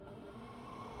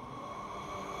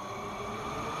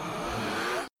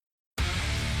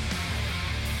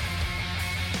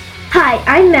Hi,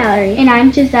 I'm Mallory. And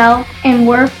I'm Giselle, and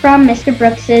we're from Mr.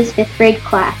 Brooks's 5th grade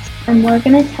class. And we're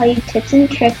going to tell you tips and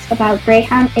tricks about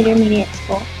Greyhound Intermediate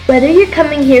School. Whether you're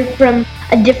coming here from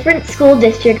a different school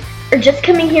district or just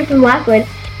coming here from Lockwood,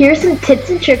 here are some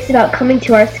tips and tricks about coming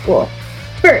to our school.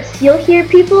 First, you'll hear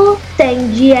people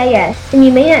saying GIS, and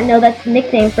you may not know that's a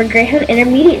nickname for Greyhound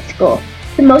Intermediate School.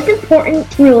 The most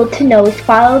important rule to know is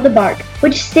follow the BARK,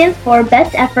 which stands for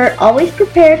best effort, always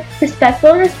prepared,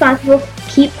 respectful and responsible,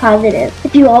 keep positive.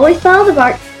 If you always follow the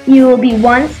BARK, you will be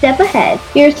one step ahead.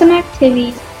 Here are some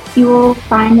activities you will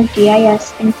find the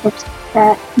GIS and tips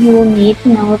that you will need to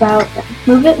know about them.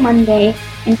 Move It Monday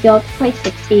and Field to Play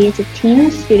 60 is a team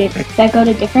of students that go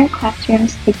to different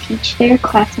classrooms to teach their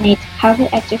classmates how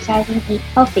to exercise and eat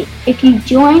healthy. If you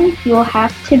join, you will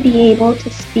have to be able to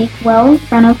speak well in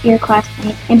front of your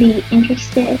classmates and be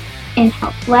interested in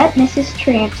help. Let Mrs.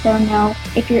 Taranto know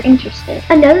if you're interested.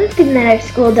 Another thing that our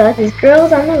school does is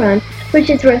Girls on the Run, which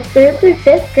is where 3rd through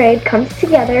 5th grade comes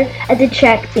together as a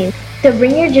track team. So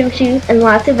bring your gym shoes and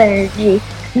lots of energy.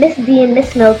 Miss D and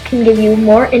Miss Mills can give you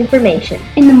more information.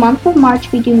 In the month of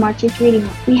March, we do March's Reading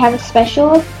Month. We have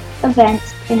special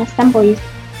events and assemblies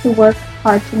to work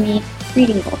hard to meet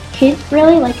reading goals. Kids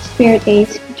really like Spirit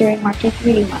Days during March's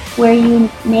Reading Month, where you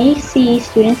may see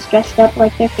students dressed up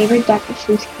like their favorite Dr.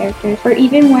 Seuss characters, or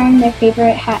even wearing their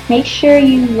favorite hat. Make sure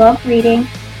you love reading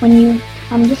when you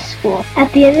come to school.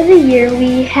 At the end of the year,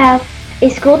 we have a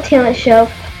school talent show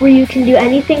where you can do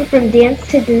anything from dance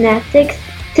to gymnastics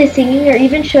to singing or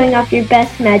even showing off your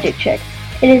best magic tricks.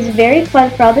 It is very fun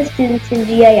for all the students in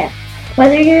GIS.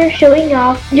 Whether you're showing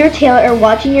off your talent or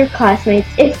watching your classmates,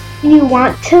 if you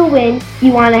want to win,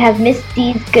 you want to have Miss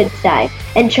D's good side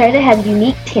and try to have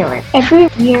unique talent. Every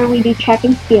year we do track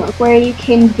and field, where you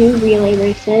can do relay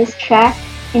races, track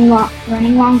and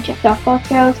running long jumps, softball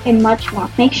throws, and much more.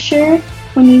 Make sure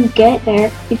when you get there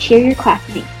to cheer your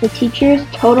classmates. The teachers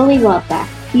totally love that.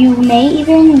 You may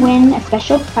even win a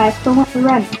special prize for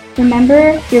running.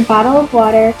 Remember your bottle of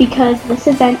water because this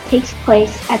event takes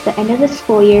place at the end of the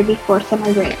school year before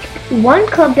summer break. One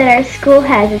club that our school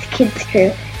has is Kids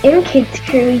Crew. In Kids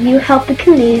Crew, you help the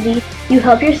community, you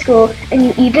help your school, and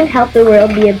you even help the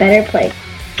world be a better place.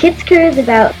 Kids Crew is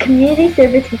about community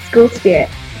service and school spirit.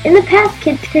 In the past,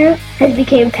 Kids Crew has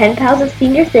become pen pals of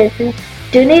senior citizens,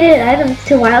 donated items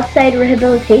to Wildside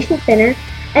Rehabilitation Center,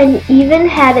 and even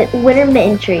had a winter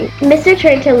mitten tree. Mr.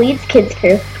 Taranto leads Kids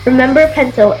Crew. Remember a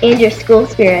pencil and your school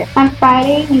spirit. On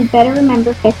Friday, you better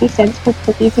remember 50 cents for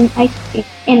cookies and ice cream,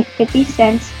 and 50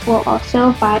 cents will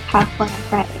also buy popcorn on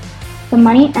Friday. The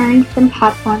money earned from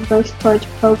popcorn goes towards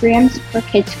programs for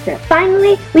Kids Crew.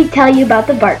 Finally, we tell you about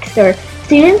the BARK store.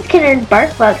 Students can earn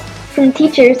BARK bucks from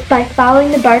teachers by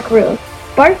following the BARK rules.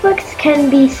 BARK bucks can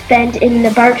be spent in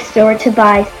the BARK store to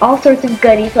buy all sorts of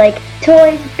goodies like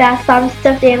toys, bath bombs,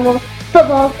 stuffed animals,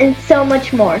 footballs, and so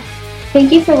much more.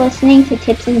 Thank you for listening to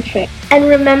Tips and Tricks. And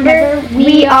remember,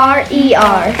 we are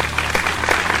ER.